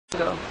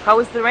How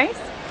was the race?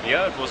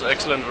 Yeah, it was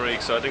excellent, very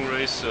exciting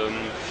race.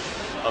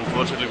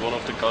 Unfortunately, one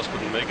of the cars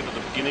couldn't make it at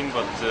the beginning,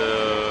 but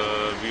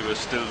we were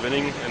still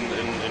winning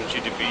in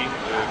GTB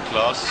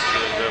class.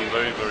 I'm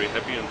very, very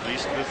happy and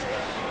pleased with.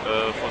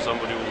 For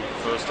somebody who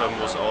first time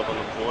was out on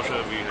a Porsche,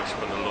 we have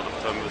spent a lot of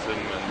time with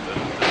him, and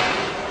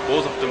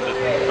both of them did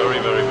very,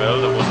 very well.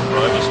 There was a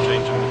driver's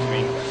change in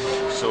between.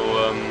 So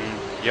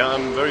yeah,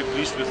 I'm very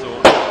pleased with the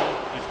whole team.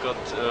 We've got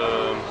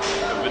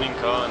a winning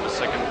car and a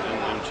second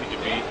in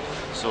GTB.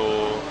 So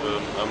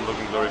I'm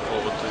looking very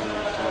forward to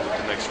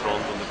the next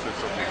round on the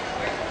 5th of May.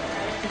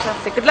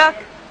 Fantastic. Good luck.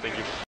 Thank you.